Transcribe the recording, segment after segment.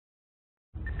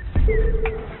How's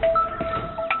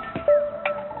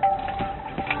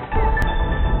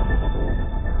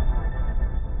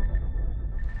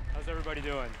everybody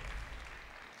doing?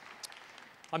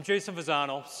 I'm Jason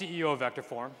Vazzano, CEO of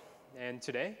Vectorform, and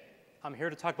today I'm here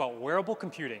to talk about wearable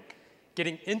computing,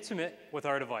 getting intimate with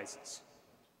our devices.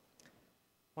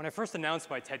 When I first announced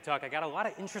my TED Talk, I got a lot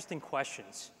of interesting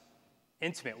questions.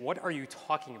 Intimate, what are you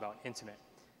talking about, intimate?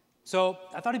 So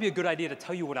I thought it'd be a good idea to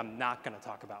tell you what I'm not going to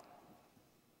talk about.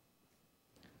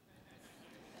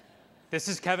 This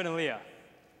is Kevin and Leah.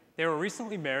 They were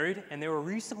recently married, and they were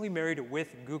recently married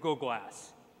with Google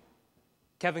Glass.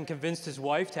 Kevin convinced his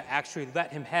wife to actually let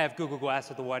him have Google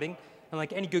Glass at the wedding, and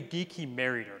like any good geek, he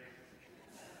married her.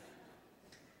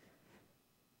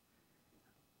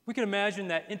 We can imagine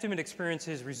that intimate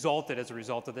experiences resulted as a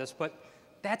result of this, but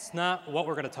that's not what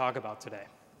we're going to talk about today.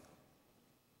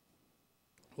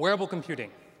 Wearable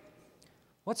computing.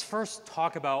 Let's first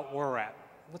talk about where we're at.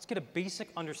 Let's get a basic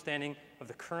understanding of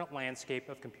the current landscape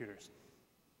of computers.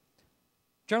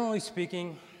 Generally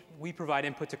speaking, we provide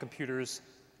input to computers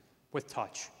with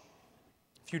touch.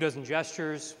 A few dozen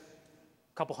gestures,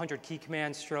 a couple hundred key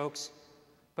command strokes,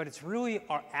 but it's really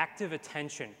our active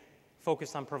attention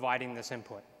focused on providing this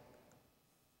input.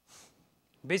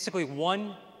 Basically,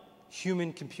 one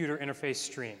human-computer interface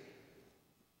stream.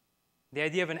 The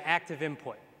idea of an active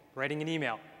input, writing an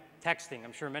email, texting,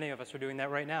 I'm sure many of us are doing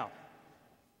that right now.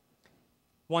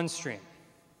 One stream.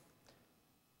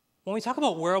 When we talk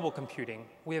about wearable computing,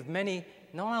 we have many,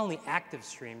 not only active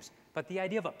streams, but the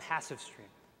idea of a passive stream.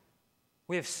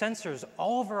 We have sensors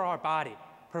all over our body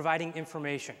providing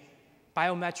information,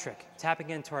 biometric,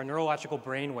 tapping into our neurological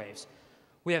brain waves.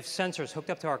 We have sensors hooked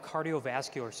up to our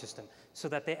cardiovascular system so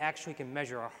that they actually can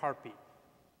measure our heartbeat.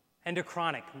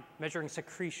 Endocrinic, measuring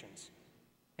secretions.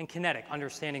 And kinetic,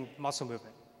 understanding muscle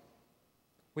movement.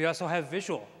 We also have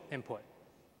visual input.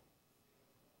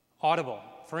 Audible,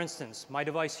 for instance, my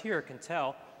device here can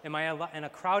tell, am I in a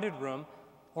crowded room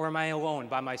or am I alone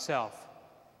by myself?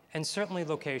 And certainly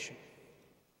location.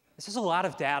 This is a lot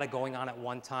of data going on at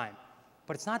one time,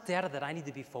 but it's not data that I need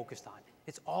to be focused on.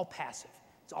 It's all passive.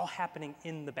 It's all happening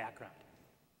in the background.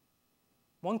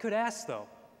 One could ask, though,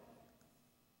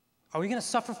 are we going to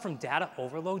suffer from data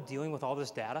overload dealing with all this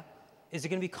data? Is it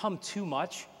going to become too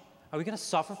much? Are we going to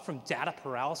suffer from data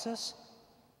paralysis?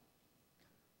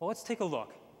 Well, let's take a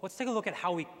look. Let's take a look at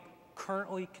how we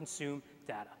currently consume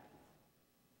data.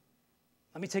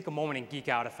 Let me take a moment and geek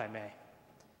out, if I may.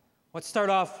 Let's start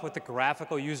off with the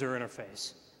graphical user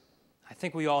interface. I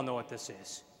think we all know what this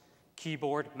is.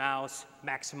 Keyboard, mouse,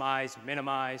 maximize,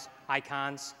 minimize,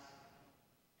 icons.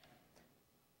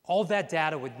 All of that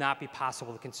data would not be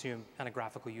possible to consume on a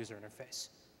graphical user interface.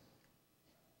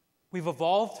 We've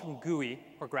evolved from GUI,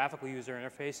 or graphical user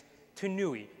interface, to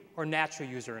NUI, or natural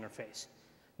user interface.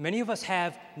 Many of us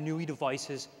have NUI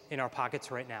devices in our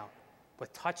pockets right now,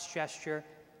 with touch gesture.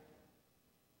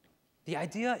 The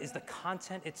idea is the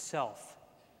content itself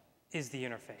is the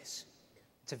interface.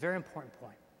 It's a very important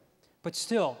point. But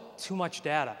still, too much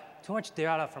data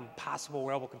from possible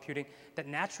wearable computing, that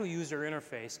natural user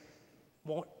interface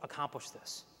won't accomplish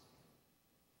this.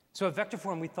 So at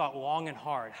Vectorform, we thought long and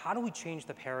hard, how do we change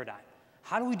the paradigm?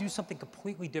 How do we do something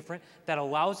completely different that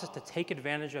allows us to take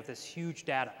advantage of this huge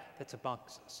data that's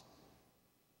amongst us?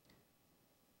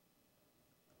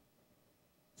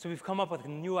 So we've come up with a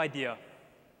new idea.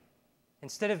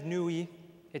 Instead of NUI,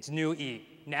 it's NUI,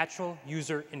 Natural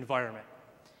User Environment.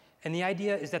 And the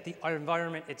idea is that our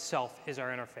environment itself is our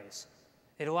interface.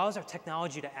 It allows our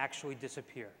technology to actually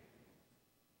disappear.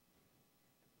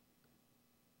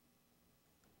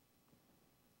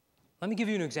 Let me give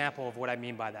you an example of what I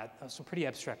mean by that, some pretty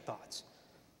abstract thoughts.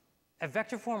 At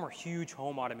Vectorform, we're huge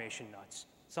home automation nuts.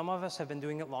 Some of us have been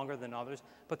doing it longer than others,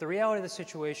 but the reality of the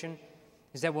situation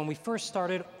is that when we first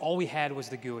started, all we had was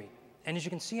the GUI. And as you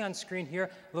can see on screen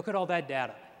here, look at all that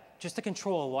data. Just to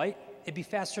control a light, it'd be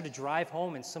faster to drive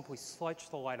home and simply switch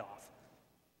the light off.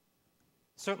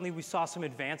 Certainly, we saw some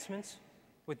advancements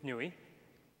with NUI,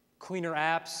 cleaner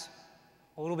apps,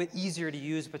 a little bit easier to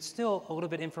use, but still a little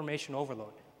bit information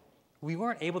overload. We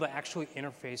weren't able to actually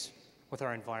interface with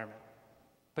our environment.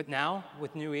 But now,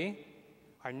 with NUI,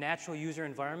 our natural user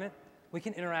environment, we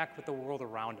can interact with the world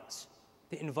around us.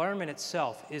 The environment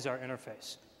itself is our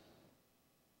interface.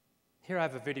 Here I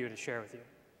have a video to share with you.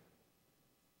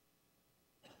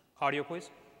 Audio, please.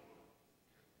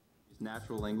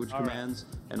 Natural language commands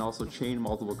and also chain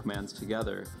multiple commands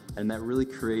together, and that really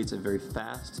creates a very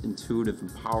fast, intuitive,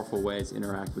 and powerful way to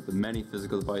interact with the many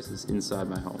physical devices inside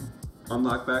my home.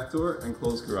 Unlock back door and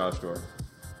close garage door.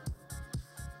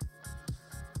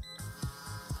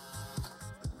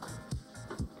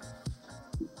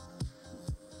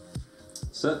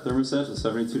 Set thermostat to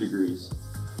 72 degrees.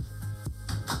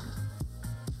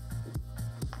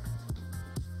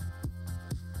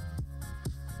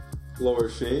 Lower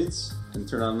shades and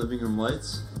turn on living room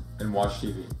lights and watch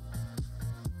TV.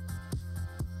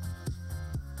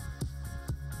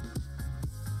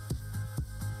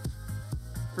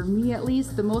 For me at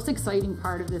least, the most exciting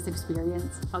part of this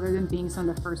experience, other than being some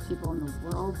of the first people in the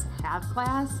world to have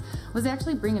class, was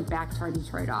actually bringing it back to our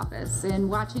Detroit office and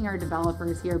watching our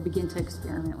developers here begin to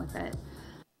experiment with it.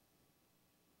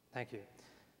 Thank you.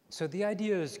 So the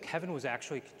idea is Kevin was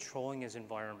actually controlling his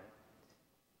environment.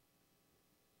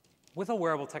 With a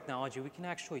wearable technology, we can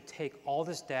actually take all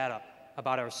this data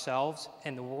about ourselves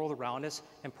and the world around us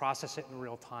and process it in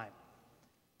real time.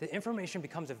 The information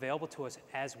becomes available to us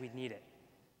as we need it,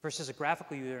 versus a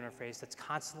graphical user interface that's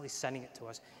constantly sending it to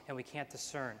us and we can't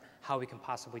discern how we can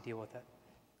possibly deal with it.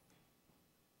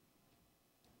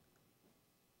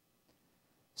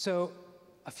 So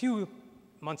a few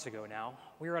months ago now,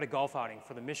 we were at a golf outing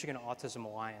for the Michigan Autism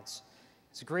Alliance.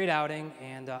 It's a great outing,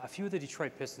 and a few of the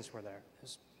Detroit Pistons were there. It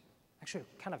was actually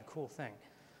kind of a cool thing.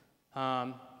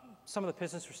 Some of the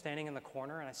Pistons were standing in the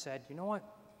corner, and I said, you know what,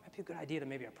 it might be a good idea to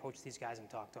maybe approach these guys and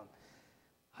talk to them.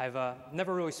 I've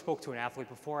never really spoke to an athlete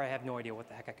before. I have no idea what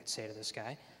the heck I could say to this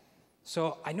guy.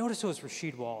 So I noticed it was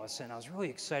Rasheed Wallace, and I was really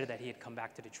excited that he had come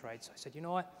back to Detroit. So I said, you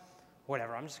know what,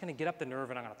 whatever, I'm just gonna get up the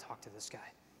nerve and I'm gonna talk to this guy.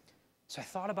 So I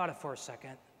thought about it for a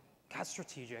second, got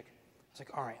strategic. I was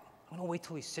like, all right, I'm gonna wait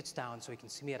till he sits down so he can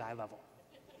see me at eye level.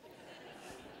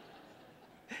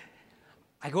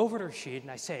 I go over to Rasheed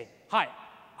and I say, hi,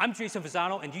 I'm Jason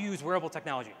Vazzano, and do you use wearable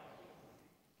technology?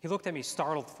 He looked at me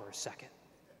startled for a second.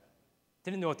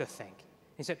 Didn't know what to think.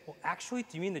 He said, well, actually, do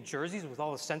you mean the jerseys with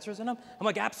all the sensors in them? I'm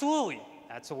like, absolutely,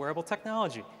 that's a wearable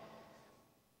technology.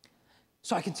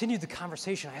 So I continued the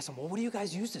conversation. I asked him, well, what do you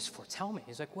guys use this for? Tell me.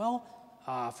 He's like, well,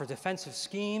 for defensive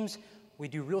schemes, we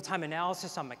do real-time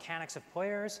analysis on mechanics of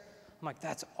players. I'm like,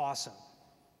 that's awesome.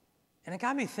 And it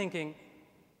got me thinking,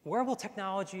 wearable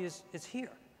technology is here.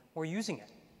 We're using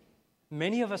it.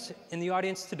 Many of us in the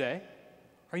audience today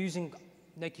are using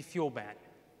Nike Fuel Band,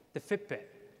 the Fitbit,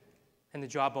 and the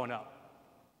Jawbone Up.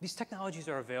 These technologies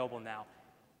are available now.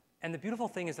 And the beautiful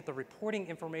thing is that they're reporting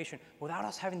information without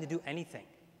us having to do anything.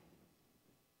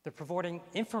 They're providing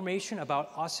information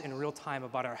about us in real time,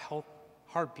 about our health,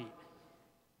 heartbeat,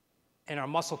 and our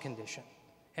muscle condition,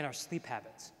 and our sleep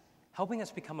habits, helping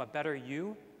us become a better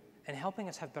you and helping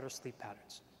us have better sleep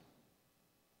patterns.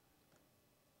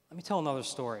 Let me tell another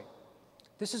story.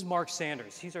 This is Mark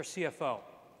Sanders. He's our CFO.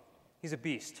 He's a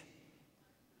beast.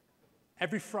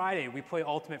 Every Friday, we play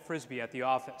Ultimate Frisbee at the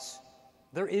office.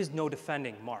 There is no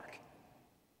defending Mark.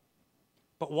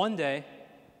 But one day,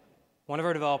 one of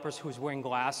our developers who was wearing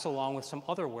glasses along with some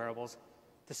other wearables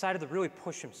decided to really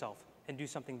push himself and do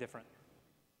something different.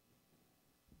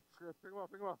 Pick him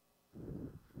up, pick him up.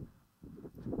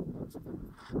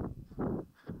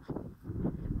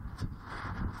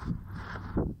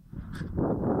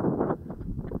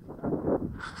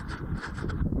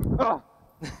 Oh.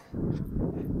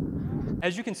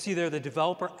 As you can see there, the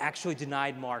developer actually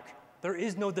denied Mark. There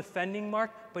is no defending Mark,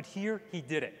 but here he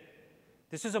did it.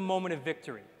 This is a moment of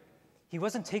victory. He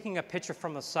wasn't taking a picture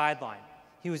from the sideline.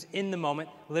 He was in the moment,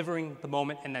 living the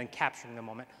moment, and then capturing the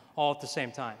moment all at the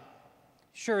same time.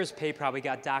 Sure, his pay probably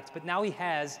got docked, but now he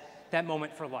has that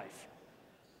moment for life,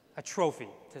 a trophy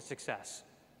to success.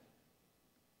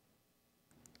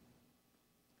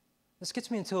 This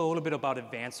gets me into a little bit about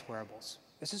advanced wearables.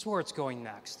 This is where it's going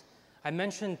next. I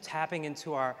mentioned tapping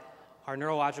into our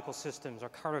neurological systems, our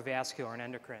cardiovascular and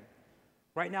endocrine.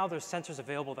 Right now, there's sensors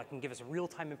available that can give us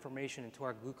real-time information into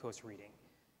our glucose reading,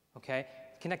 okay?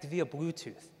 Connect via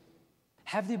Bluetooth.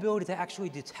 Have the ability to actually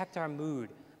detect our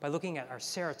mood by looking at our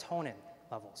serotonin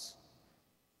levels.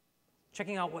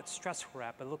 Checking out what stress we're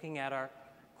at by looking at our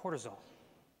cortisol.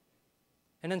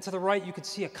 And then to the right, you can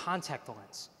see a contact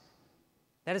lens.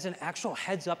 That is an actual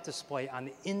heads-up display on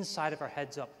the inside of our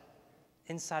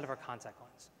inside of our contact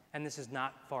lens. And this is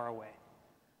not far away.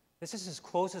 This is as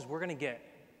close as we're going to get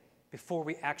before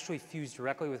we actually fuse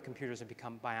directly with computers and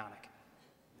become bionic.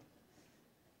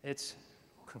 It's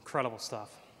incredible stuff.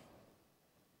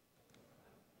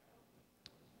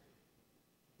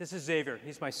 This is Xavier.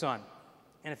 He's my son.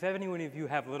 And if any of you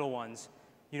have little ones,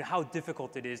 you know how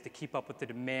difficult it is to keep up with the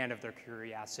demand of their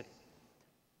curiosity.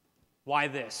 Why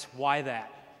this? Why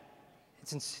that?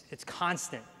 It's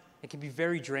constant. It can be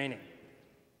very draining.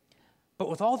 But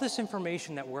with all this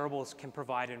information that wearables can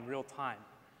provide in real time,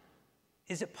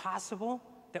 is it possible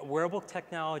that wearable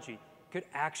technology could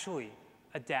actually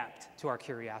adapt to our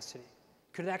curiosity?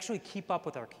 Could it actually keep up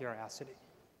with our curiosity?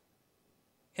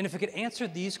 And if it could answer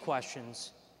these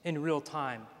questions, in real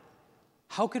time,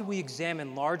 how could we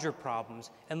examine larger problems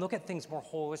and look at things more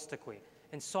holistically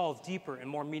and solve deeper and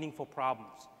more meaningful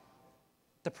problems?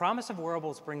 The promise of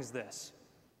wearables brings this,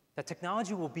 that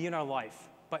technology will be in our life,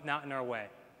 but not in our way.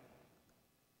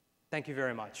 Thank you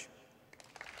very much.